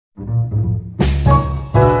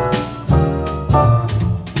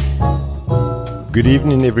Good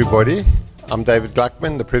evening, everybody. I'm David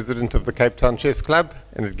Gluckman, the president of the Cape Town Chess Club,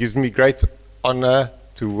 and it gives me great honor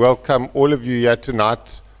to welcome all of you here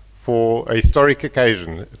tonight for a historic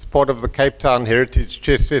occasion. It's part of the Cape Town Heritage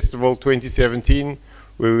Chess Festival 2017,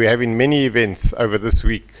 where we're having many events over this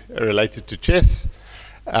week related to chess.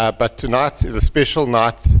 But tonight is a special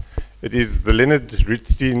night. It is the Leonard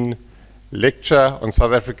Ritstein Lecture on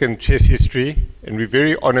South African Chess History, and we're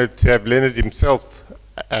very honored to have Leonard himself,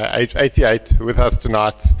 age 88, with us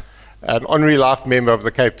tonight, an honorary life member of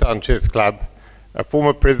the Cape Town Chess Club, a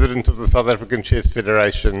former president of the South African Chess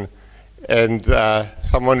Federation, and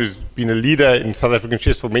someone who's been a leader in South African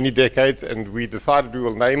chess for many decades, and we decided we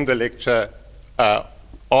will name the lecture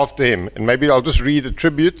after him. And maybe I'll just read a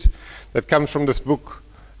tribute that comes from this book,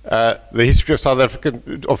 The History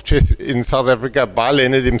of Chess in South Africa, by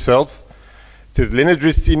Leonard himself. It says, Leonard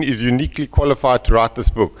Ritstein is uniquely qualified to write this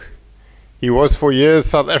book. He was for years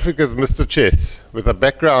South Africa's Mr. Chess, with a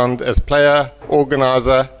background as player,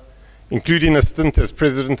 organizer, including a stint as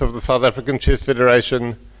president of the South African Chess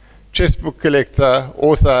Federation, chess book collector,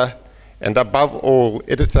 author, and above all,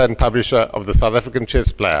 editor and publisher of the South African Chess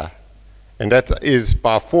Player. And that is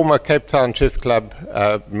by former Cape Town Chess Club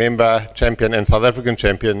member, champion, and South African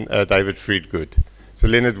champion, David Friedgood. So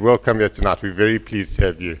Leonard, welcome here tonight. We're very pleased to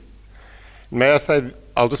have you. May I say,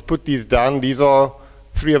 I'll just put these down. These are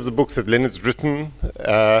 3 of the books that Leonard's written,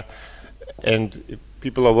 and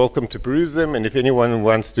people are welcome to peruse them, and if anyone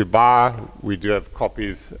wants to buy, we do have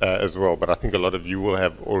copies as well, but I think a lot of you will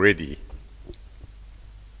have already.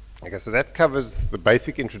 Okay, so that covers the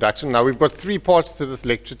basic introduction. Now we've got 3 parts to this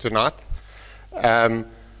lecture tonight. I'm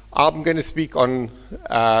going to speak on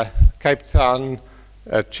Cape Town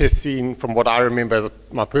chess scene from what I remember,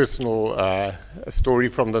 my personal story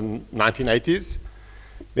from the 1980s.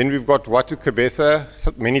 Then we've got Watu Kabesa,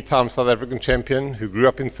 many times South African champion, who grew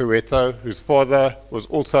up in Soweto, whose father was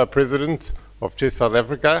also a president of Chess South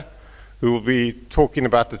Africa, who will be talking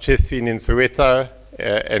about the chess scene in Soweto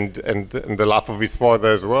and the life of his father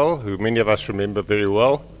as well, who many of us remember very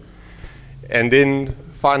well. And then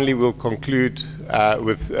finally we'll conclude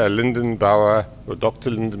with Lyndon Bauer, or Dr.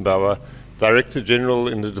 Lyndon Bauer, Director General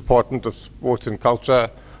in the Department of Sport and Culture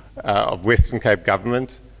of Western Cape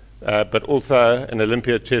Government, but also an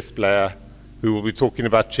Olympiad chess player who will be talking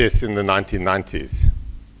about chess in the 1990s.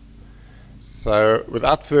 So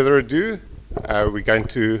without further ado, we're going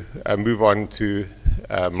to move on to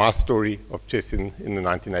my story of chess in the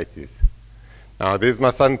 1980s. Now there's my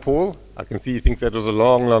son Paul. I can see he thinks that was a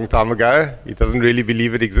long, long time ago. He doesn't really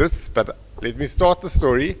believe it exists, but let me start the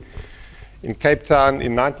story in Cape Town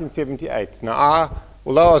in 1978. Now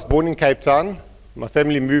although I was born in Cape Town, my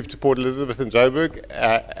family moved to Port Elizabeth and Joburg,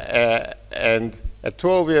 and at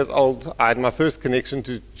 12 years old, I had my first connection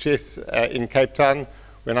to chess in Cape Town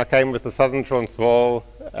when I came with the Southern Transvaal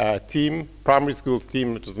team, primary school's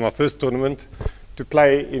team. It was my first tournament to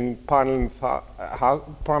play in Pinelands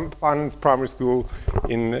Primary School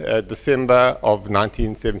in December of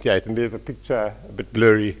 1978, and there's a picture a bit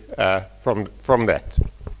blurry from that.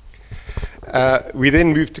 We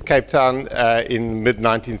then moved to Cape Town in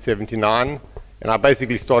mid-1979, and I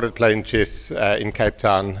basically started playing chess in Cape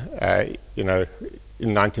Town, in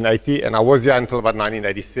 1980, and I was here until about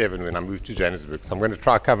 1987 when I moved to Johannesburg. So I'm going to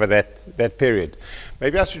try to cover that period.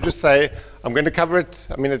 Maybe I should just say I'm going to cover it.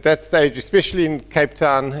 I mean, at that stage, especially in Cape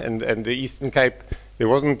Town and the Eastern Cape, there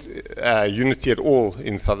wasn't unity at all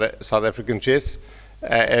in South African chess.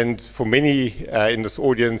 And for many in this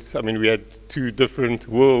audience, I mean, we had 2 different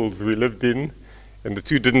worlds we lived in, and the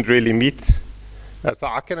 2 didn't really meet. So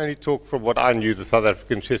I can only talk from what I knew, the South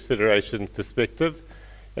African Chess Federation perspective.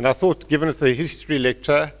 And I thought, given it's a history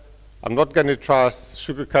lecture, I'm not going to try to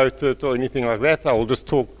sugarcoat it or anything like that. I will just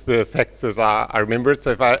talk the facts as I remember it.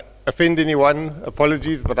 So if I offend anyone,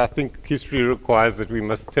 apologies, but I think history requires that we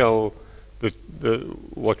must tell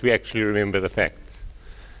what we actually remember, the facts.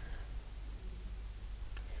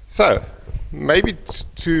 So maybe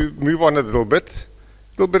to move on a little bit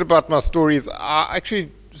about my stories. I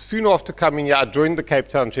actually, soon after coming here, I joined the Cape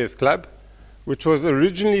Town Chess Club, which was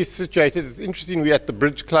originally situated. It's interesting, we're at the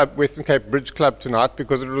Bridge Club, Western Cape Bridge Club tonight,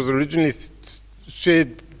 because it was originally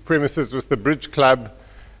shared premises with the Bridge Club,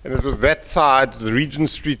 and it was that side, the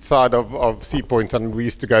Regent Street side of Sea Point, and we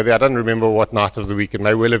used to go there. I don't remember what night of the week. It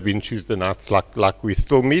may well have been Tuesday nights, like we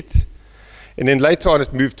still meet. And then later on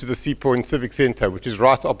it moved to the Sea Point Civic Centre, which is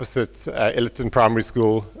right opposite Ellerton Primary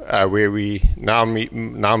School, where we now meet.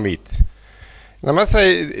 And I must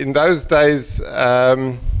say, in those days,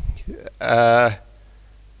 there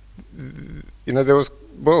was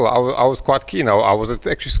well, I was quite keen. I was at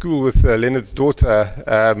actually school with Leonard's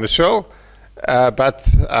daughter, Michelle, but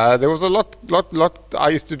there was a lot I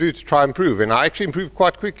used to do to try and improve, and I actually improved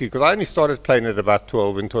quite quickly because I only started playing at about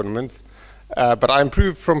 12 in tournaments, but I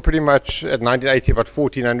improved from pretty much at 1980 about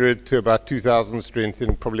 1400 to about 2000 strength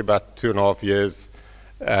in probably about 2.5 years.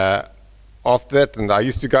 After that, and I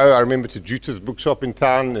used to go, I remember, to Juta's bookshop in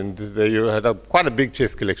town, and there you had quite a big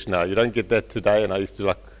chess collection now. You don't get that today, and I used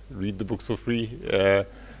to read the books for free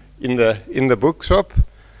in the bookshop.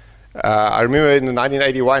 I remember in the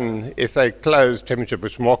 1981 SA Close Championship,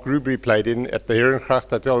 which Mark Rubery played in at the Herengracht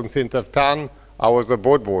Hotel in the centre of town, I was a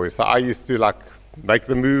board boy, so I used to make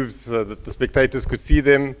the moves so that the spectators could see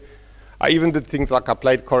them. I even did things like I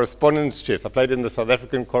played correspondence chess. I played in the South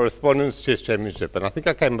African Correspondence Chess Championship, and I think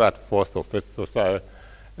I came about 4th or 5th or so,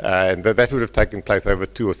 and that would have taken place over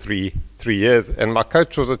 2 or 3 years. And my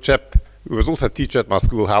coach was a chap who was also a teacher at my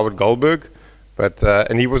school, Howard Goldberg,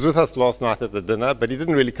 and he was with us last night at the dinner, but he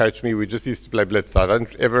didn't really coach me. We just used to play blitz. I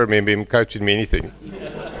don't ever remember him coaching me anything.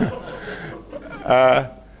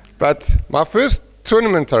 But my first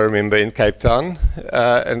tournament I remember in Cape Town,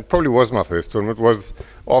 and probably was my first tournament, was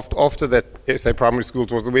after that SA primary school.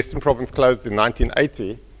 It was the Western Province closed in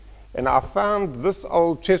 1980, and I found this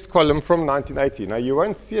old chess column from 1980. Now you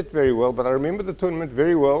won't see it very well, but I remember the tournament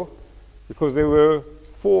very well because there were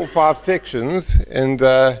 4 or 5 sections, and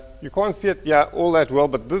you can't see it all that well,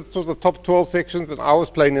 but this was the top 12 sections, and I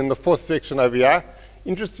was playing in the 4th section over here.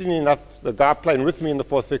 Interestingly enough, the guy playing with me in the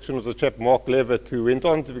 4th section was a chap, Mark Levitt, who went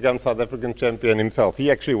on to become South African champion himself. He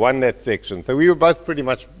actually won that section. So we were both pretty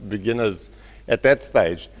much beginners at that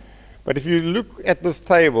stage. But if you look at this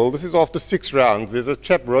table, this is after 6 rounds. There's a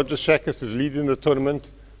chap, Roger Shakis, who's leading the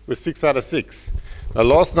tournament with 6 out of 6. Now,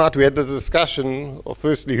 last night we had the discussion of,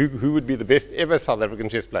 firstly, who would be the best ever South African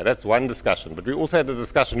chess player. That's one discussion. But we also had the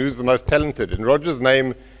discussion who's the most talented. And Roger's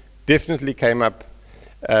name definitely came up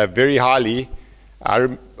very highly.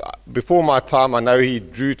 Before my time, I know he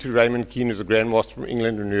drew to Raymond Keane, who's a grandmaster from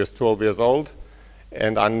England when he was 12 years old.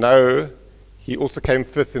 And I know he also came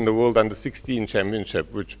 5th in the World Under-16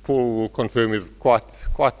 Championship, which Paul will confirm is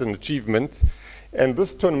quite an achievement. And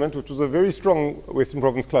this tournament, which was a very strong Western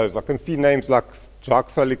Province close, I can see names like Jacques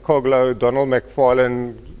Salikoglu, Donald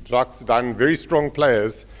McFarlane, Jacques Sedan, very strong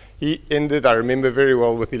players. He ended, I remember very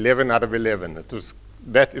well, with 11 out of 11.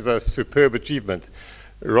 That is a superb achievement.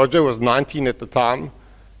 Roger was 19 at the time.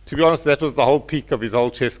 To be honest, that was the whole peak of his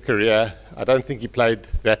whole chess career. I don't think he played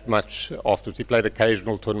that much afterwards. He played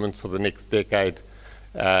occasional tournaments for the next decade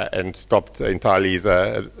and stopped entirely. He's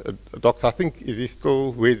a doctor. I think, is he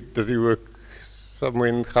still, where does he work? Somewhere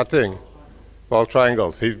in Gauteng? Well,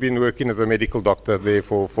 Triangles. He's been working as a medical doctor there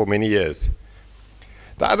for many years.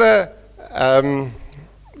 The other,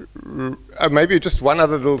 maybe just one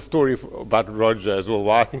other little story about Roger as well,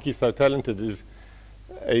 why I think he's so talented is,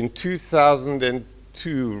 in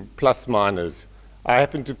 2002, plus minus, I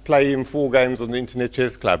happened to play him 4 games on the Internet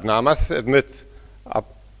Chess Club. Now, I must admit, I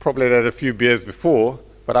probably had a few beers before,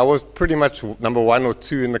 but I was pretty much number 1 or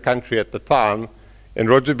 2 in the country at the time, and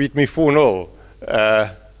Roger beat me 4-0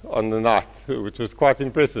 on the night, which was quite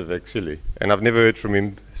impressive, actually, and I've never heard from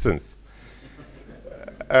him since.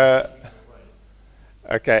 Okay,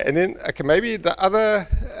 and then maybe the other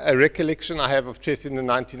recollection I have of chess in the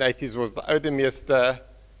 1980s was the Oudemeister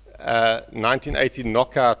 1980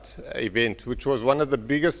 knockout event, which was one of the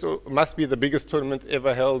biggest, must be the biggest tournament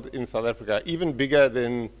ever held in South Africa, even bigger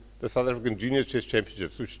than the South African Junior Chess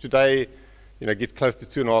Championships, which today, get close to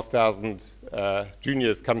 2,500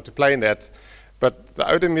 juniors come to play in that. But the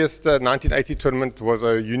Oudemeister 1980 tournament was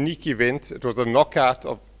a unique event. It was a knockout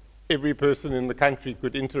of every person in the country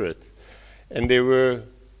could enter it. And there were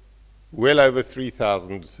well over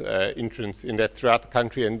 3,000 entrants in that throughout the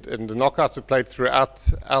country, and the knockouts were played throughout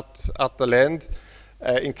the land.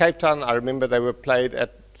 In Cape Town, I remember they were played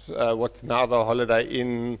at what's now the Holiday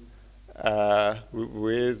Inn, where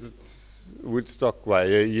is it? Woodstock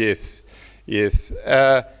Way, yes.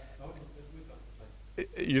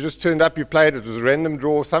 You just turned up, you played, it was a random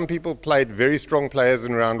draw. Some people played very strong players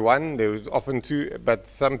in round 1, there was often 2, but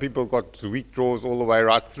some people got weak draws all the way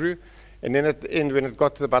right through. And then at the end, when it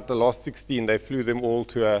got to about the last 16, they flew them all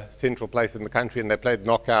to a central place in the country, and they played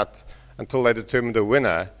knockout until they determined a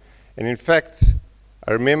winner. And in fact,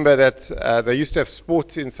 I remember that they used to have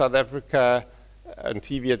sports in South Africa, and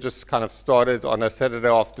TV had just kind of started on a Saturday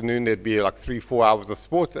afternoon. There'd be like 3-4 hours of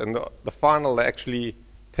sports, and the final they actually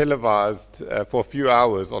televised for a few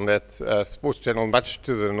hours on that sports channel, much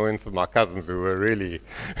to the annoyance of my cousins, who were really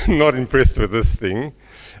not impressed with this thing.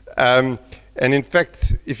 And in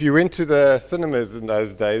fact, if you went to the cinemas in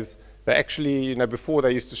those days, they actually, before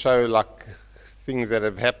they used to show like things that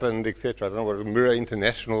have happened, etc. I don't know what, Mirror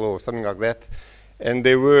International or something like that. And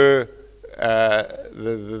there were,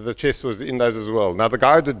 the chess was in those as well. Now, the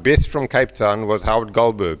guy who did best from Cape Town was Howard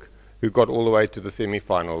Goldberg, who got all the way to the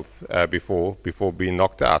semi-finals before being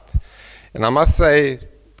knocked out. And I must say,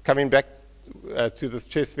 coming back to this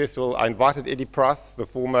chess festival, I invited Eddie Price, the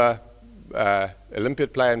former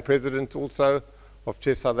Olympiad player and president also of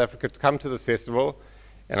Chess South Africa, to come to this festival.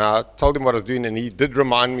 And I told him what I was doing, and he did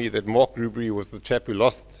remind me that Mark Rubery was the chap who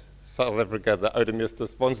lost South Africa the Oudemeister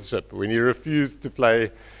sponsorship when he refused to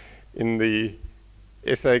play in the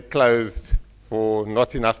SA closed for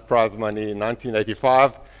not enough prize money in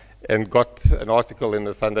 1985, and got an article in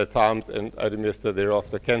the Sunday Times, and Oudemeister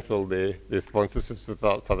thereafter cancelled their sponsorships with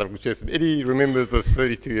South African chess. And Eddie remembers this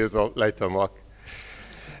 32 years later, Mark.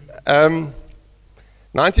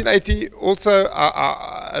 1980 also,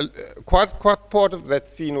 quite part of that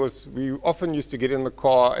scene was we often used to get in the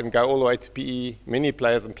car and go all the way to PE, many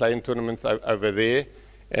players, and play in tournaments over there.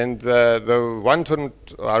 And the one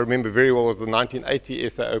tournament I remember very well was the 1980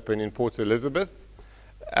 SA Open in Port Elizabeth.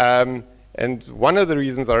 And one of the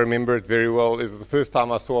reasons I remember it very well is the first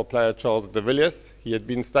time I saw a player, Charles de Villiers. He had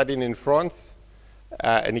been studying in France,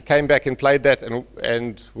 and he came back and played that,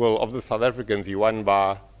 and well, of the South Africans, he won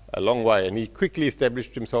by a long way, and he quickly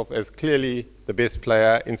established himself as clearly the best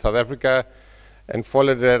player in South Africa, and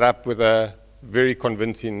followed that up with a very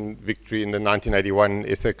convincing victory in the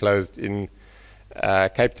 1981 SA Closed in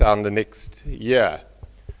Cape Town the next year.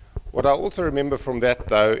 What I also remember from that,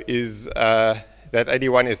 though, is that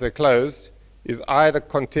 81 SA Closed is I had a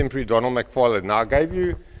contemporary Donald McFarlane. Now, I gave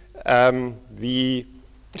you the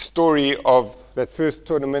story of that first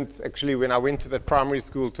tournament, actually, when I went to that primary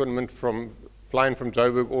school tournament flying from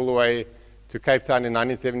Joburg all the way to Cape Town in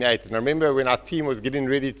 1978. And I remember when our team was getting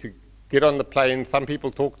ready to get on the plane, some people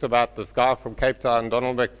talked about this guy from Cape Town,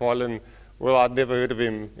 Donald McFarlane. Well, I'd never heard of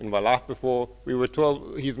him in my life before. We were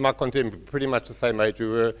 12, he's my contemporary, pretty much the same age. We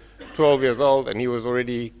were 12 years old, and he was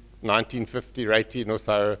already 1950 or 18 or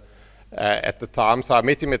so at the time. So I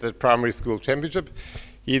met him at the primary school championship.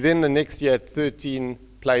 He then, the next year at 13,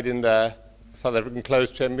 played in the South African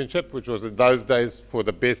Closed Championship, which was in those days for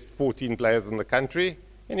the best 14 players in the country.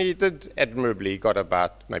 And he did admirably, got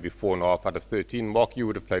about maybe 4.5 out of 13. Mark, you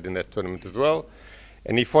would have played in that tournament as well.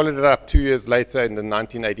 And he followed it up 2 years later in the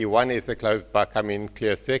 1981 SA Closed by coming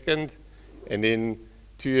clear second. And then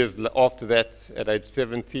 2 years after that, at age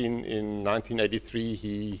 17 in 1983,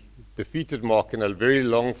 he defeated Mark in a very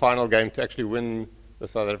long final game to actually win the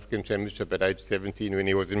South African Championship at age 17 when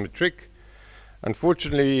he was in matric.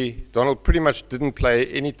 Unfortunately, Donald pretty much didn't play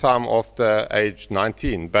any time after age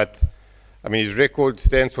 19, but I mean, his record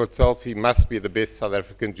stands for itself. He must be the best South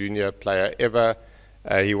African junior player ever.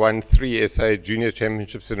 He won 3 SA junior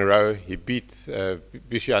championships in a row. He beat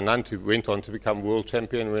Vishy Anand, who went on to become world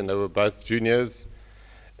champion when they were both juniors.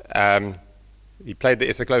 He played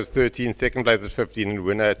the SA Closed 13, second place at 15, and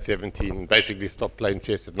winner at 17, basically stopped playing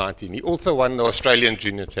chess at 19. He also won the Australian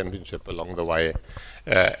Junior Championship along the way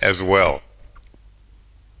as well.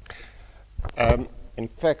 In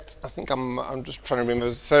fact, I think I'm just trying to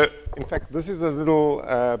remember. So, in fact, this is a little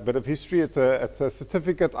bit of history. It's a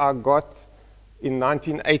certificate I got in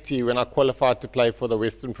 1980 when I qualified to play for the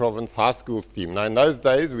Western Province high schools team. Now, in those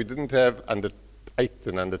days, we didn't have under 8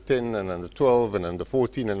 and under 10 and under 12 and under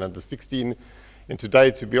 14 and under 16. And today,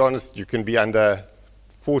 to be honest, you can be under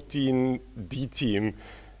 14 D team.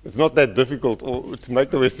 It's not that difficult to make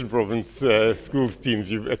the Western Province schools teams.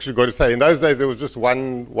 You've actually got to say, in those days, there was just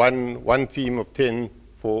one team of 10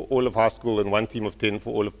 for all of high school and one team of 10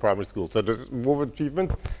 for all of primary school. So this is more of an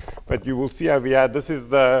achievement. But you will see over here, this is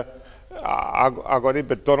the, I got it,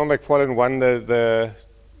 but Donald McFarlane won the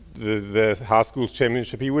high schools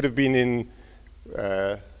championship. He would have been in,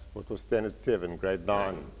 what was standard 7, grade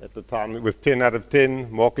 9 at the time. It was 10 out of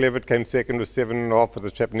 10. Mark Levitt came second with 7.5 for the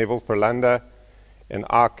chap Neville Verlander. And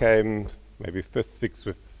I came maybe 5th, 6th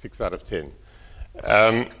with 6 out of 10.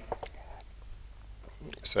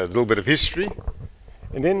 So a little bit of history.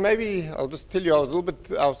 And then maybe I'll just tell you, I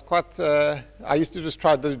used to just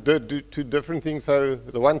try to do 2 different things. So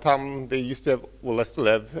the one time they used to have, well, they still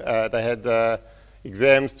have, they had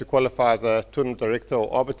exams to qualify as a tournament director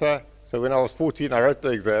or arbiter. So when I was 14, I wrote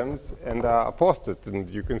the exams and I passed it. And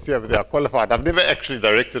you can see over there, I qualified. I've never actually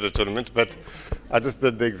directed a tournament, but I just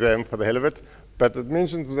did the exam for the hell of it. But it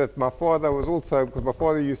mentions that my father was also, because my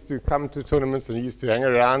father used to come to tournaments and he used to hang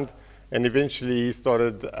around, and eventually he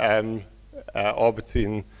started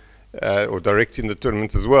arbiting or directing the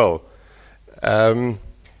tournaments as well.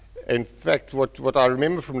 In fact, what I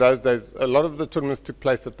remember from those days, a lot of the tournaments took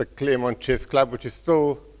place at the Claremont Chess Club, which is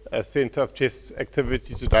still a center of chess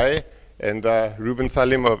activity today. And Ruben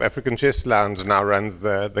Salim of African Chess Lounge now runs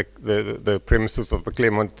the premises of the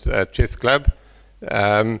Claremont Chess Club.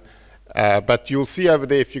 But you'll see over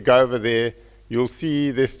there, if you go over there, you'll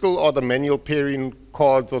see there still are the manual pairing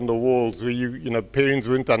cards on the walls where pairings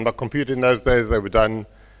weren't done by computer in those days, they were done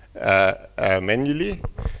manually.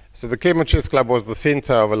 So the Claremont Chess Club was the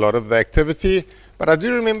center of a lot of the activity. But I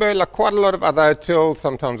do remember like quite a lot of other hotels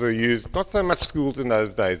sometimes were used, not so much schools in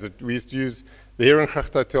those days. We used to use, the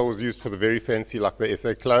Herengracht Hotel was used for the very fancy, like the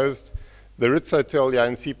SA closed. The Ritz Hotel here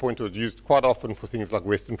in Sea Point was used quite often for things like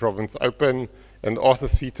Western Province Open, and Arthur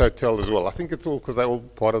Seat Hotel as well. I think it's all because they're all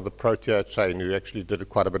part of the Protea chain who actually did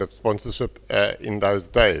quite a bit of sponsorship in those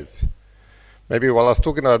days. Maybe while I was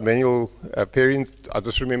talking about manual pairings, I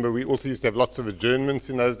just remember we also used to have lots of adjournments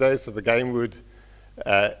in those days, so the game would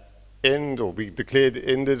end or be declared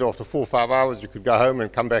ended after 4 or 5 hours. You could go home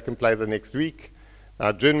and come back and play the next week. Now,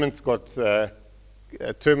 adjournments got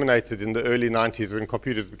terminated in the early 90s when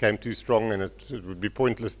computers became too strong and it would be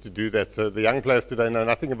pointless to do that. So the young players today know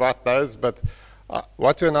nothing about those, but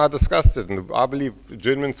Watu and I discussed it, and I believe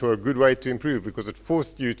adjournments were a good way to improve because it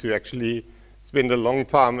forced you to actually spend a long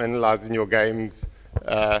time analyzing your games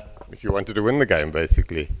if you wanted to win the game,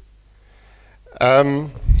 basically.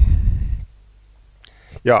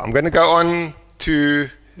 Yeah, I'm going to go on to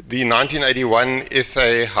the 1981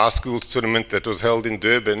 SA High Schools tournament that was held in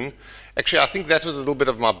Durban. Actually, I think that was a little bit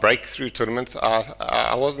of my breakthrough tournament.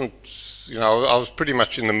 I wasn't, I was pretty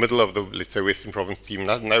much in the middle of the, let's say, Western Province team,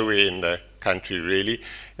 nowhere in the country really.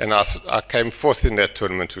 And I came fourth in that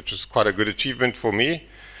tournament, which was quite a good achievement for me.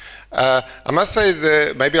 I must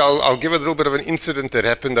say, maybe I'll give a little bit of an incident that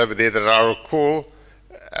happened over there that I recall.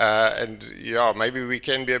 And yeah, maybe we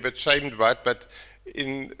can be a bit shamed by it, but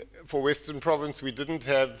for Western Province, we didn't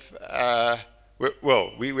have,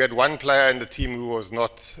 we had one player in the team who was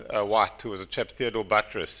not white, who was a chap, Theodore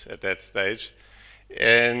Buttress, at that stage.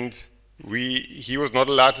 And he was not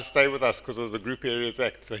allowed to stay with us because of the Group Areas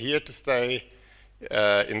Act. So he had to stay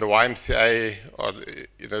in the YMCA,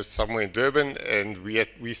 or, somewhere in Durban, and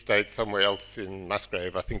we stayed somewhere else in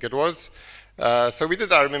Musgrave, I think it was. So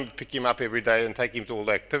I remember picking him up every day and taking him to all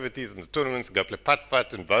the activities and the tournaments, and go play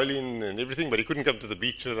putt-putt and bowling and everything, but he couldn't come to the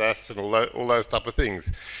beach with us and all those type of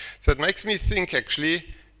things. So it makes me think, actually,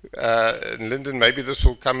 and Lyndon, maybe this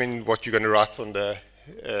will come in what you're going to write on the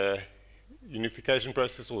unification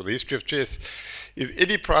process or the history of chess, is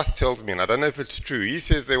Eddie Price tells me, and I don't know if it's true, he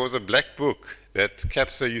says there was a black book that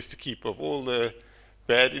CAPSA used to keep of all the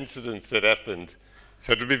bad incidents that happened.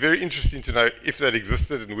 So it would be very interesting to know if that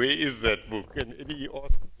existed and where is that book. And Eddie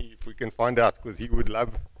asked me if we can find out, because he would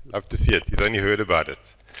love to see it. He's only heard about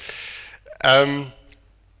it.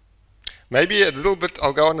 Maybe a little bit,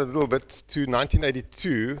 I'll go on a little bit to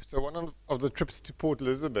 1982. So one of the trips to Port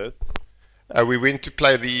Elizabeth, we went to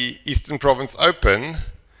play the Eastern Province Open.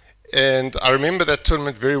 And I remember that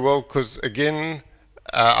tournament very well because, again,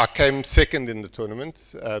 I came second in the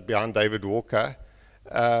tournament behind David Walker.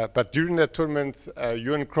 But during that tournament,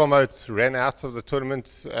 Ewan Cromot ran out of the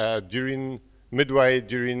tournament midway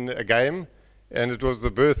during a game, and it was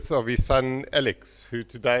the birth of his son Alex, who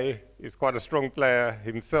today is quite a strong player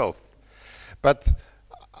himself. But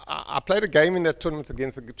I played a game in that tournament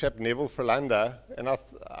against a chap, Neville Frelander, and I've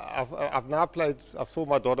sold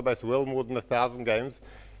my database well more than 1,000 games,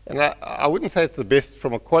 and I wouldn't say it's the best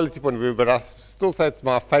from a quality point of view, but I still say it's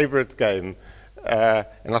my favorite game.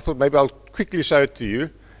 And I thought maybe I'll quickly show it to you.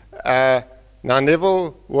 Now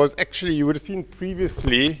Neville was actually, you would have seen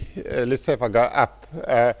previously, let's say if I go up,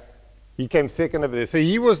 he came second over there. So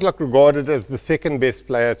he was like regarded as the second best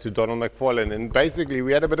player to Donald McFarlane. And basically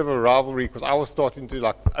we had a bit of a rivalry because I was starting to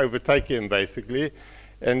like overtake him basically.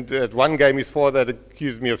 And at one game his father had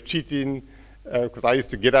accused me of cheating because I used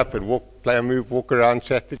to get up and play a move, walk around,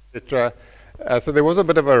 chat, etc. So there was a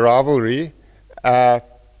bit of a rivalry.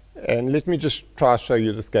 And let me just try to show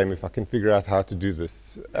you this game if I can figure out how to do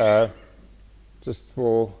this, just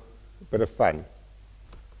for a bit of fun.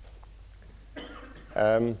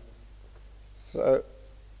 So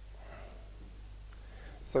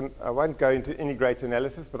I won't go into any great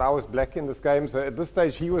analysis, but I was black in this game. So at this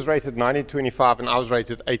stage, he was rated 1925 and I was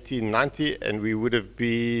rated 1890, and we would have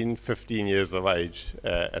been 15 years of age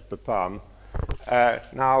at the time.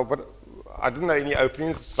 Now, but I didn't know any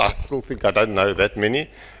openings. I still think I don't know that many.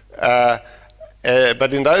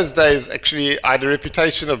 But in those days, actually, I had a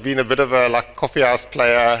reputation of being a bit of a coffee house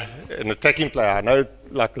player, an attacking player. I know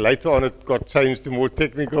later on it got changed to more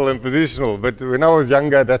technical and positional, but when I was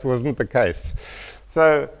younger, that wasn't the case.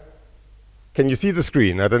 So, can you see the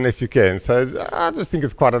screen? I don't know if you can. So, I just think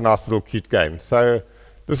it's quite a nice little cute game. So,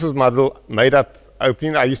 this was my little made-up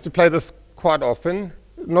opening. I used to play this quite often.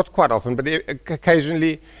 not quite often, but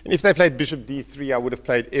occasionally. And if they played bishop d3, I would have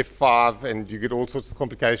played f5, and you get all sorts of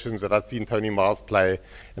complications that I'd seen Tony Miles play,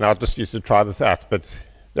 and I just used to try this out. But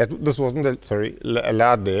this wasn't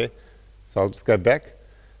allowed there, so I'll just go back.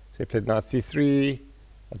 So he played knight c3,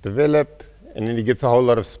 I develop, and then he gets a whole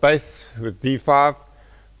lot of space with d5.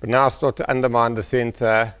 But now I start to undermine the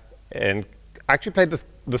center, and I actually played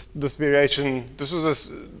this variation. This was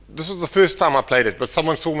the first time I played it, but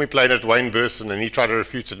someone saw me playing it, Wayne Burson, and he tried to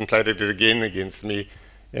refute it and played it again against me,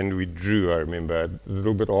 and we drew, I remember, a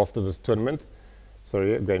little bit after this tournament.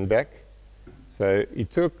 Sorry, going back. So he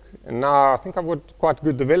took, and now I think I've got quite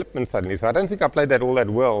good development suddenly. So I don't think I played that all that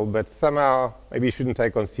well, but somehow maybe you shouldn't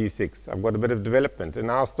take on c6. I've got a bit of development, and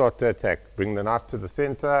now I'll start to attack. Bring the knight to the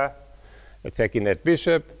center, attacking that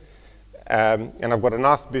bishop. And I've got a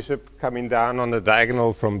nice bishop coming down on the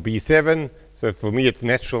diagonal from b7. So for me, it's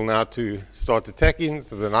natural now to start attacking.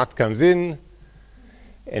 So the knight comes in,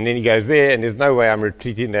 and then he goes there, and there's no way I'm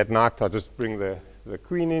retreating that knight. I'll just bring the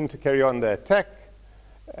queen in to carry on the attack.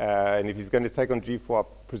 And if he's going to take on g4, I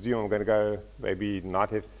presume I'm going to go maybe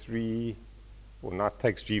knight f3, or knight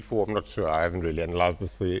takes g4. I'm not sure. I haven't really analyzed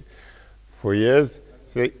this for years.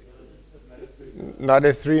 So knight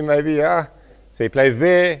f3 maybe, yeah. So he plays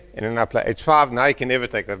there, and then I play h5. Now he can never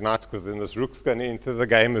take that knight, because then this rook's going to enter the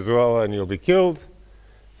game as well, and you'll be killed.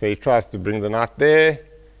 So he tries to bring the knight there,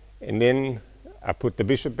 and then I put the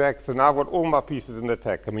bishop back. So now I've got all my pieces in the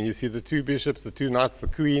attack. I mean, you see the two bishops, the two knights, the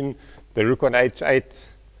queen, the rook on h8.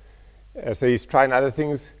 So he's trying other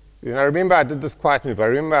things. And I remember I did this quiet move. I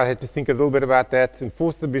remember I had to think a little bit about that and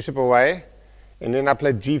force the bishop away. And then I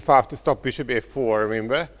played g5 to stop bishop f4, I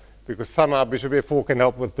remember, because somehow bishop f4 can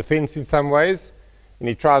help with defense in some ways. And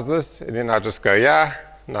he tries this, and then I just go, yeah,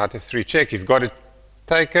 knight f3 check. He's got to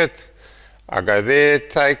take it. I go there,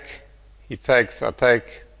 take. He takes, I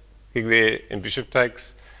take, king there, and bishop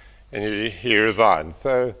takes, and he resigns.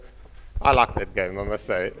 So I like that game, I must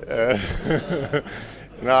say.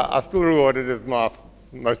 Now, I still reward it as my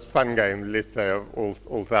most fun game, let's say, of all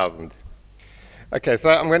 1,000. Okay,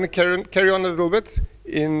 so I'm going to carry on a little bit.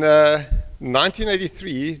 In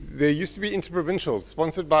 1983, there used to be interprovincials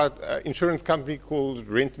sponsored by an insurance company called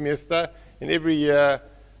Rentmeester, and every year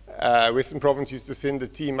Western Province used to send a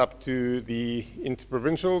team up to the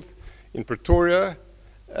interprovincials in Pretoria.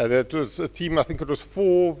 That was a team, I think it was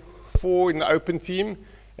four in the open team,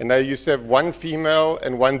 and they used to have one female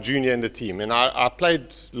and one junior in the team. And I played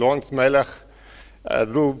Lawrence Melech, a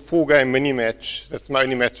little 4-game mini match. That's my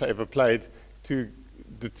only match I ever played, to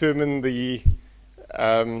determine the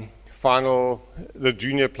final, the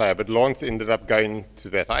junior player, but Lawrence ended up going to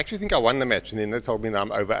that. I actually think I won the match, and then they told me that I'm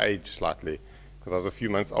overage slightly, because I was a few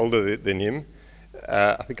months older than him.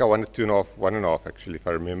 I think I won it 2.5, 1.5 actually, if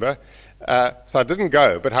I remember. So I didn't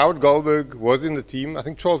go, but Howard Goldberg was in the team. I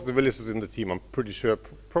think Charles de Villiers was in the team, I'm pretty sure.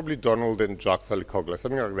 Probably Donald and Jacques Valikoglu,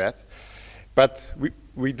 something like that. But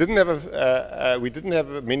we didn't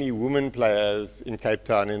have many women players in Cape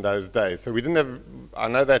Town in those days. So we didn't have, I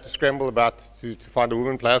know they had to scramble about to find a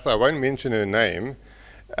woman player, so I won't mention her name.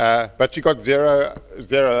 But she got 0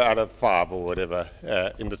 out of 5 or whatever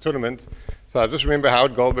in the tournament. So I just remember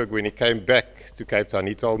Howard Goldberg, when he came back to Cape Town,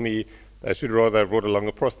 he told me they should rather have brought along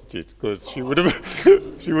a prostitute, because she would have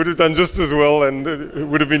she would have done just as well, and it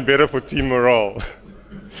would have been better for team morale.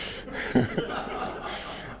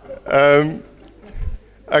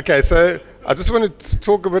 Okay, so I just want to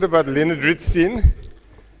talk a bit about Leonard Ritstein.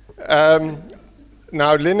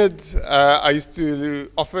 Now, Leonard, I used to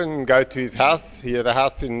often go to his house. He had a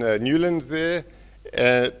house in Newlands there.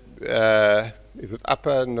 Is it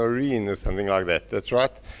Upper Noreen or something like that? That's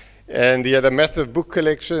right. And he had a massive book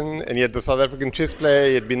collection, and he had the South African chess player.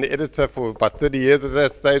 He had been the editor for about 30 years at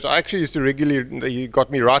that stage. I actually used to regularly, he got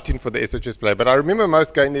me writing for the SHS player, but I remember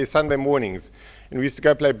most going there Sunday mornings, and we used to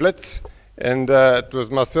go play Blitz, and it was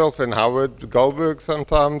myself and Howard Goldberg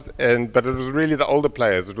sometimes, but it was really the older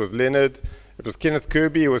players. It was Leonard, it was Kenneth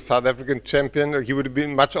Kirby, who was South African champion. He would have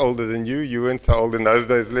been much older than you. You weren't so old in those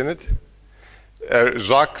days, Leonard.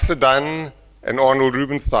 Jacques Sedan and Arnold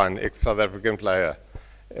Rubenstein, ex-South African player.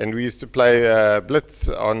 And we used to play Blitz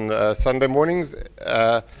on Sunday mornings.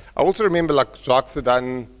 I also remember, like, Jacques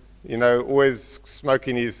Sedan, you know, always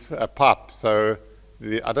smoking his pipe. So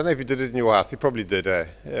I don't know if he did it in your house. He probably did.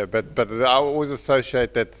 But I always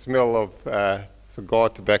associate that smell of cigar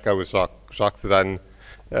tobacco with Jacques Sedan,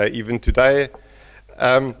 even today.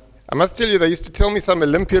 I must tell you, they used to tell me some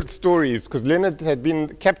Olympiad stories, because Leonard had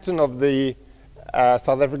been captain of the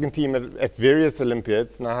South African team at various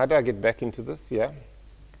Olympiads. Now, how do I get back into this? Yeah.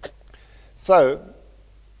 So,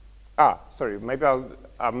 Sorry, maybe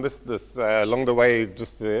I missed this along the way.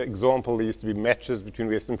 Just the example, there used to be matches between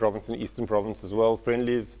Western Province and Eastern Province as well,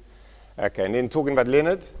 friendlies. Okay, and then talking about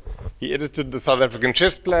Leonard, he edited the South African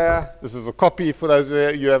Chess Player. This is a copy for those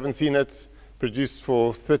of you who haven't seen it, produced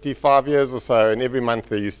for 35 years or so, and every month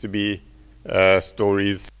there used to be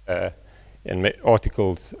stories and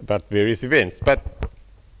articles about various events. But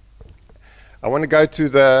I want to go to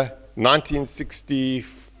the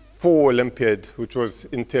 1964 Olympiad, which was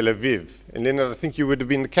in Tel Aviv. And Leonard, I think you would have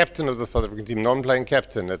been the captain of the South African team, non-playing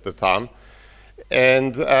captain at the time.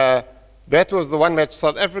 And that was the one match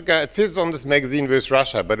South Africa, it says on this magazine versus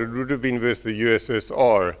Russia, but it would have been versus the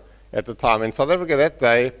USSR at the time. And South Africa that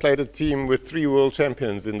day played a team with 3 world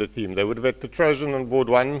champions in the team. They would have had Petrosian on board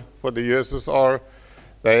 1 for the USSR.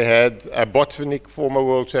 They had Botvinnik, former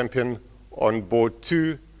world champion, on board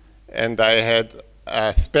 2. And they had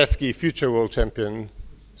Spassky, future world champion,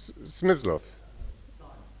 Smyslov.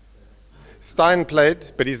 Stein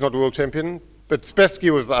played, but he's not world champion. But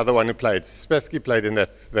Spassky was the other one who played. Spassky played in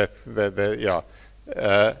that yeah.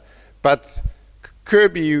 But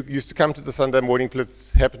Kirby, who used to come to the Sunday Morning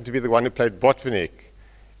Blitz, happened to be the one who played Botvinnik.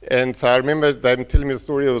 And so I remember them telling me the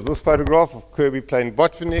story. It was this photograph of Kirby playing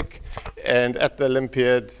Botvinnik. And at the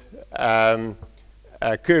Olympiad,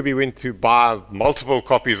 Kirby went to buy multiple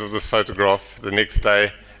copies of this photograph the next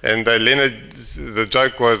day. And Leonard, the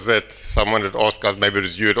joke was that someone had asked, maybe it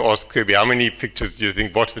was you, had asked Kirby, how many pictures do you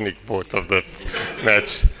think Botvinnik bought of that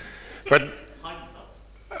match? But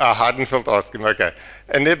Hardenfeld asked him, okay.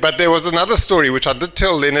 And but there was another story which I did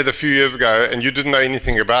tell Leonard a few years ago, and you didn't know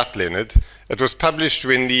anything about, Leonard. It was published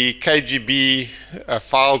when the KGB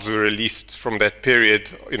files were released from that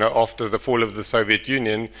period, after the fall of the Soviet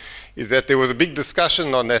Union, is that there was a big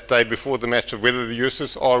discussion on that day before the match of whether the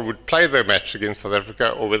USSR would play the match against South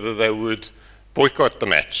Africa or whether they would boycott the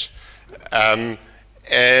match. And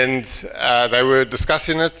they were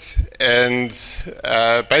discussing it, and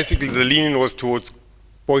basically the leaning was towards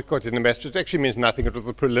boycotting the match. It actually meant nothing. It was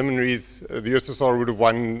the preliminaries. The USSR would have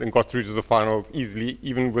won and got through to the finals easily,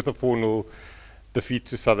 even with a 4-0 defeat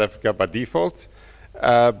to South Africa by default.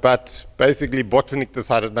 But basically Botvinnik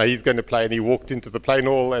decided, no, he's going to play, and he walked into the playing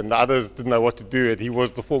hall, and the others didn't know what to do, and he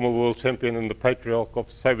was the former world champion and the patriarch of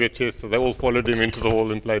Soviet chess, so they all followed him into the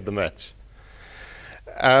hall and played the match.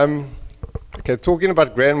 Okay, talking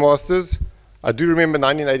about grandmasters, I do remember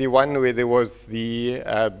 1981 where there was the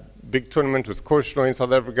big tournament with Korchnoi in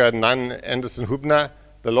South Africa, Nunn, Anderson, Hubner.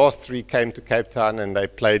 The last 3 came to Cape Town, and they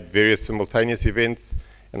played various simultaneous events.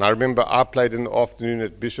 And I remember I played in the afternoon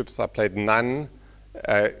at Bishop's. I played Nunn.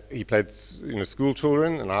 He played school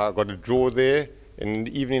children, and I got a draw there. And in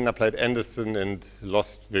the evening I played Anderson and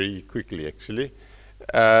lost very quickly, actually.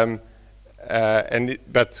 But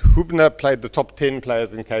Hubner played the top 10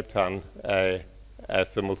 players in Cape Town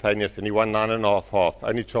simultaneous, and he won 9.5 half.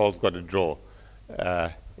 Only Charles got a draw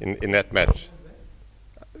in that match.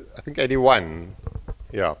 I think 81,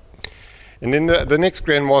 yeah. And then the next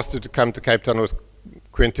grandmaster to come to Cape Town was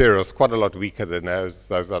Quinteros, quite a lot weaker than those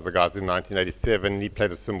other guys in 1987. He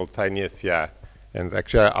played a simultaneous here. And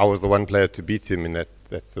actually, I was the one player to beat him in that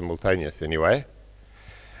simultaneous anyway.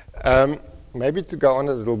 Maybe to go on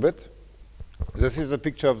a little bit, this is a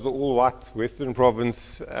picture of the all-white Western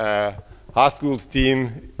Province high schools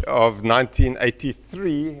team of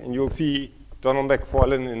 1983. And you'll see Donald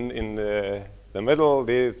McFarlane in the middle.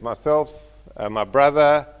 There's myself, my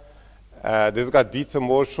brother. There's a guy, Dieter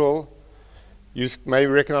Marshall. You may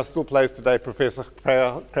recognize, still plays today, Professor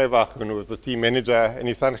Krevach, who was the team manager, and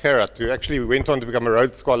his son Gerard, who actually went on to become a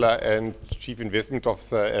Rhodes Scholar and Chief Investment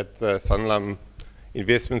Officer at Sanlam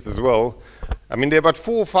Investments as well. I mean, there are about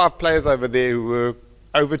 4 or 5 players over there who were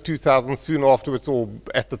over 2,000 soon afterwards, or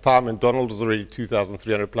at the time, and Donald was already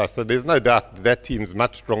 2,300 plus. So there's no doubt that team is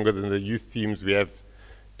much stronger than the youth teams we have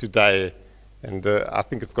today. And I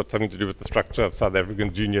think it's got something to do with the structure of South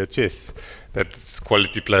African junior chess, that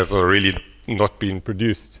quality players are really not being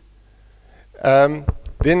produced. Then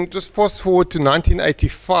just fast forward to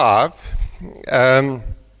 1985.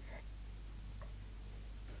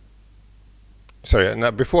 Sorry, now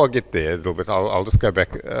before I get there a little bit, I'll just go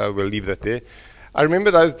back. We'll leave that there. I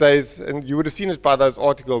remember those days, and you would have seen it by those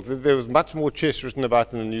articles, that there was much more chess written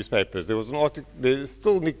about in the newspapers. There was an article,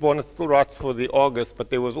 still Nick Barnett still writes for the Argus, but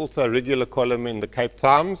there was also a regular column in the Cape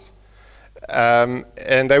Times.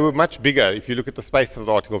 And they were much bigger, if you look at the space of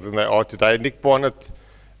the articles, than they are today. Nick Barnett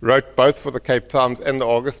wrote both for the Cape Times and the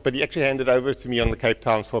Argus, but he actually handed over to me on the Cape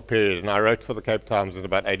Times for a period, and I wrote for the Cape Times in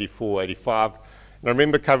about 84, 85. And I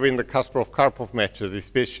remember covering the Kasparov-Karpov matches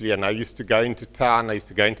especially, and I used to go into town, I used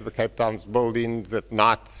to go into the Cape Times buildings at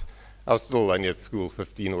night. I was still only at school,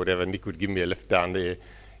 15 or whatever, and Nick would give me a lift down there.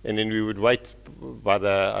 and then we would wait by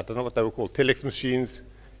the, I don't know what they were called, telex machines,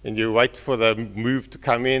 and you wait for the move to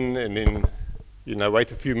come in, and then, you know,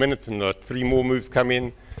 wait a few minutes, and 3 more moves come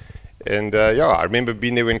in. And yeah, I remember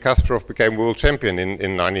being there when Kasparov became world champion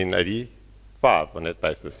in 1985 on that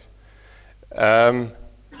basis.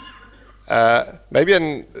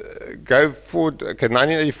 Maybe go forward, okay,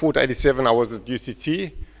 1984 to 87, I was at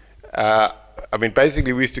UCT. I mean,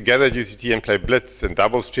 basically, we used to gather at UCT and play blitz and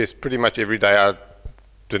doubles chess pretty much every day. I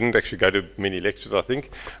didn't actually go to many lectures, I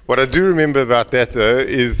think. What I do remember about that, though,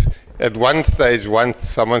 is at one stage, once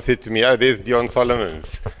someone said to me, oh, there's Dion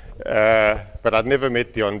Solomons. But I'd never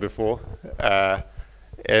met Dion before.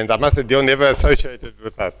 And I must say, Dion never associated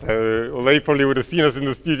with us. So although he probably would have seen us in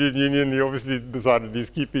the student union, he obviously decided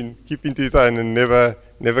he's keeping to his own and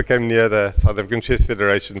never came near the South African Chess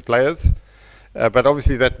Federation players. But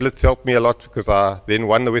obviously that blitz helped me a lot because I then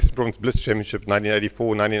won the Western Province Blitz Championship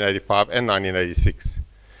 1984, 1985, and 1986.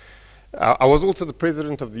 I was also the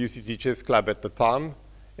president of the UCT Chess Club at the time.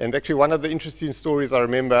 And actually one of the interesting stories I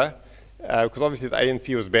remember, because obviously the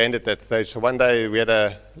ANC was banned at that stage. So one day we had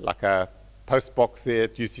a post box there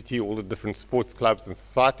at UCT, all the different sports clubs and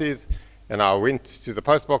societies. And I went to the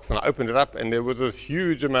post box and I opened it up, and there was this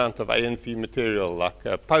huge amount of ANC material, like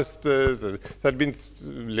posters. So it'd been,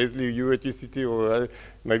 Leslie, you were at UCT, or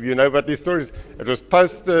maybe you know about these stories. It was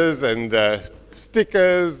posters and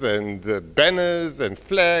stickers and banners and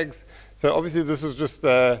flags. So obviously this was just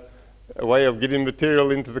a way of getting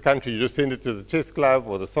material into the country. You just send it to the chess club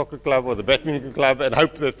or the soccer club or the badminton club and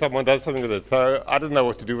hope that someone does something with it. So I didn't know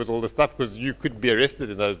what to do with all the stuff, because you could be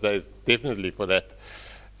arrested in those days, definitely, for that.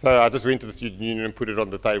 So I just went to the student union and put it on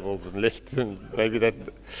the tables and left, and maybe that,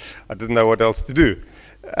 I didn't know what else to do.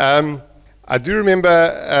 I do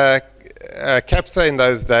remember CAPSA in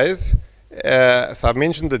those days. So I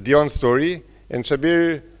mentioned the Dion story, and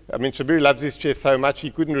Shabir loves his chess so much he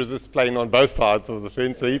couldn't resist playing on both sides of the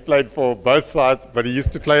fence. So he played for both sides, but he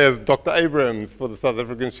used to play as Dr. Abrams for the South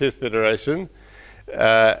African Chess Federation. Once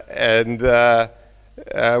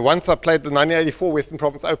I played the 1984 Western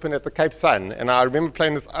Province Open at the Cape Sun, and I remember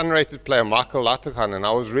playing this unrated player, Michael Latukhan, and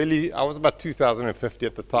I was about 2050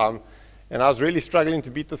 at the time, and I was really struggling to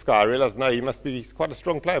beat this guy. I realized, no, he's quite a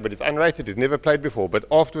strong player, but he's unrated, he's never played before. But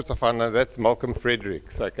afterwards I found out that's Malcolm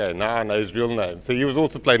Fredericks. Okay, now I know his real name. So he was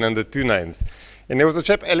also playing under 2 names. And there was a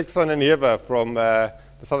chap, Alex van den Heever, from the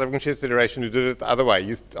South African Chess Federation, who did it the other way.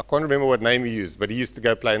 I can't remember what name he used, but he used to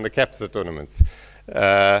go play in the CAPSA tournaments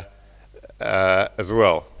as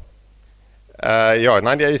well. Yeah, in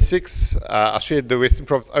 1986, I shared the Western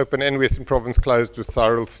Province Open and Western Province Closed with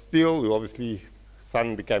Cyril Steele, who obviously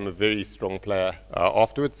son became a very strong player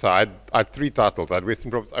afterwards. So I had 3 titles. I had Western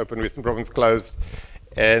Province Open, Western Province Closed,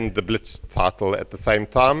 and the Blitz title at the same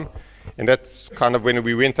time. And that's kind of when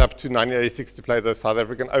we went up to 1986 to play the South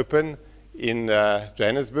African Open in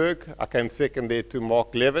Johannesburg. I came second there to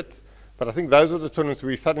Mark Levitt. But I think those were the tournaments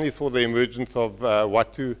where we suddenly saw the emergence of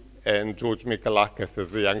Watu and George Mikalakis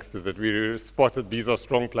as the youngsters, that we spotted these are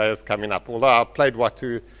strong players coming up. Although I played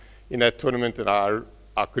Watu in that tournament, and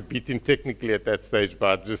I could beat him technically at that stage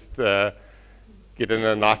by just getting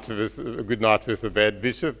a good knight versus a bad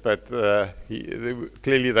bishop, but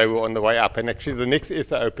clearly they were on the way up. And actually the next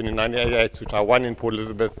SA Open in 1988, which I won in Port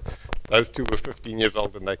Elizabeth, those two were 15 years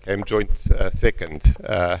old and they came joint second.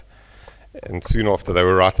 And soon after they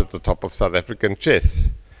were right at the top of South African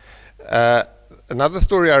chess. Another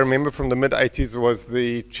story I remember from the mid-80s was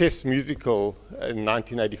the chess musical in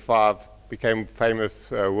 1985 became famous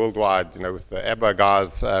worldwide, you know, with the ABBA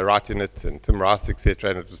guys writing it and Tim Rice,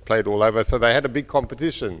 etc., and it was played all over. So they had a big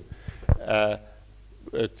competition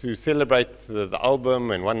to celebrate the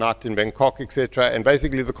album, and one night in Bangkok, etc. And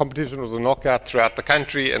basically the competition was a knockout throughout the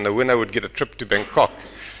country, and the winner would get a trip to Bangkok.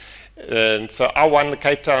 And so I won the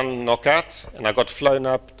Cape Town knockouts, and I got flown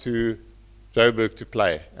up to Joburg to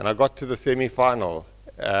play. And I got to the semi-final.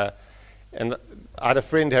 And I had a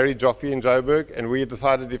friend, Harry Joffe, in Joburg, and we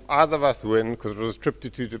decided if either of us win, because it was a trip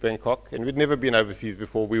to Bangkok, and we'd never been overseas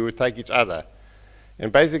before, we would take each other.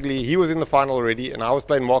 And basically, he was in the final already, and I was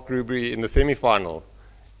playing Mark Rubery in the semi-final.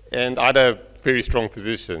 And I had a very strong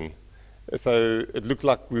position. So it looked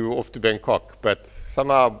like we were off to Bangkok, but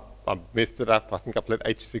somehow I messed it up. I think I played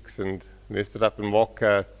H6 and messed it up, and Mark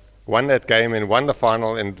won that game and won the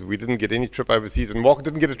final, and we didn't get any trip overseas. And Mark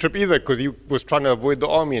didn't get a trip either because he was trying to avoid the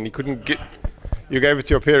army and he couldn't get. You gave it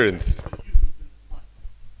to your parents.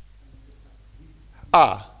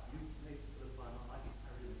 The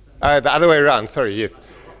other way around. Sorry, yes.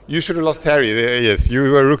 You should have lost Harry. Yes,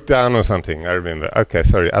 you were rooked down or something. I remember. Okay,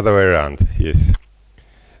 sorry. Other way around. Yes.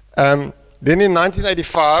 Then in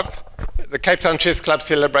 1985, the Cape Town Chess Club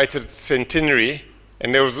celebrated its centenary.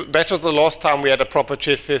 And that was the last time we had a proper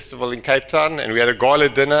chess festival in Cape Town, and we had a gala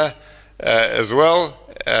dinner as well.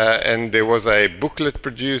 And there was a booklet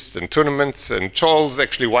produced and tournaments, and Charles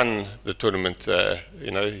actually won the tournament.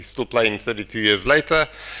 He's still playing 32 years later.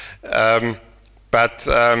 But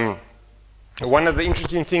one of the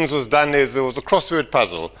interesting things was done is there was a crossword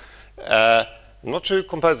puzzle. I'm not sure who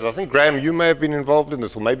composed it. I think, Graham, you may have been involved in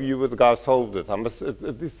this, or maybe you were the guy who solved it.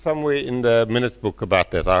 It is somewhere in the minute book about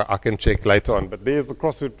that. I can check later on. But there's the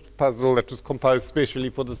crossword puzzle that was composed specially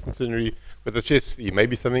for the centenary with the chess theme.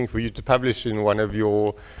 Maybe something for you to publish in one of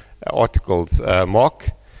your articles, Mark.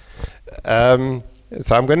 So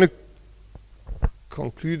I'm going to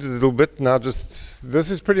conclude a little bit now. This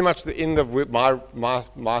is pretty much the end of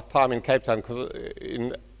my time in Cape Town, because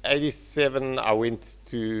in 87, I went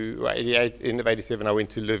to, 88, end of 87, I went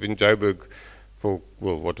to live in Joburg for,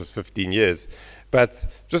 well, what was 15 years. But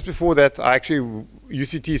just before that,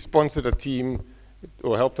 UCT sponsored a team,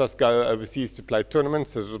 or helped us go overseas to play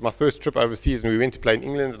tournaments. It was my first trip overseas, and we went to play in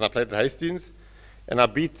England, and I played at Hastings. And I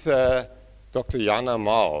beat Dr. Jana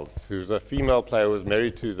Miles, who's a female player who was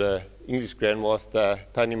married to the English Grandmaster,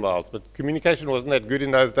 Tony Miles. But communication wasn't that good in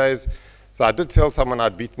those days. So I did tell someone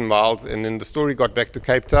I'd beaten Miles, and then the story got back to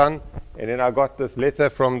Cape Town, and then I got this letter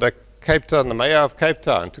from the mayor of Cape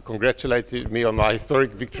Town, to congratulate me on my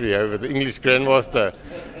historic victory over the English Grandmaster,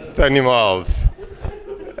 Tony Miles.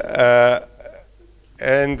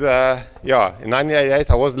 In 1988,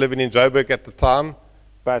 I was living in Joburg at the time,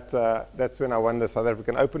 but that's when I won the South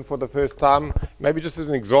African Open for the first time. Maybe just as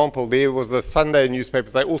an example, there was the Sunday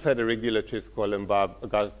newspapers. They also had a regular chess column by a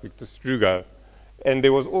guy, Victor Strugo. And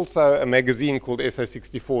there was also a magazine called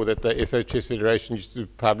SO64 that the SO Chess Federation used to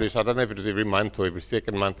publish. I don't know if it was every month or every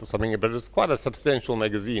second month or something, but it was quite a substantial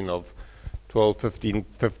magazine of 12,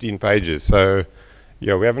 15 pages. So,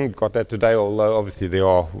 yeah, we haven't got that today, although obviously there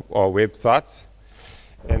are websites.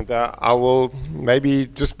 And I will maybe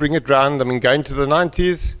just bring it round. I mean, going to the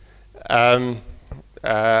 90s, I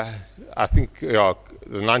think the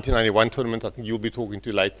 1991 tournament, I think you'll be talking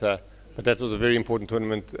to later. But that was a very important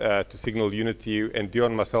tournament to signal unity, and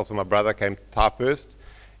Dion, myself, and my brother came tie first.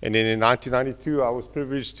 And then in 1992, I was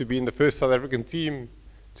privileged to be in the first South African team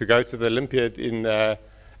to go to the Olympiad in the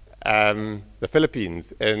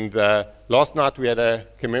Philippines. And last night we had a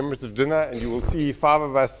commemorative dinner, and you will see 5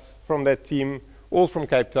 of us from that team, all from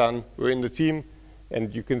Cape Town, were in the team.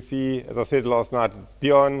 And you can see, as I said last night, it's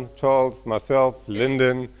Dion, Charles, myself,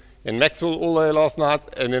 Lyndon, and Maxwell all there last night.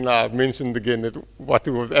 And then I mentioned again that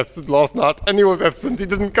Watu was absent last night, and he was absent. He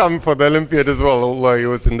didn't come for the Olympiad as well, although he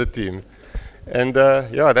was in the team. And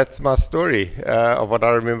yeah, that's my story of what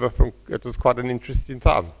I remember from. It was quite an interesting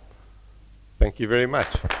time. Thank you very much.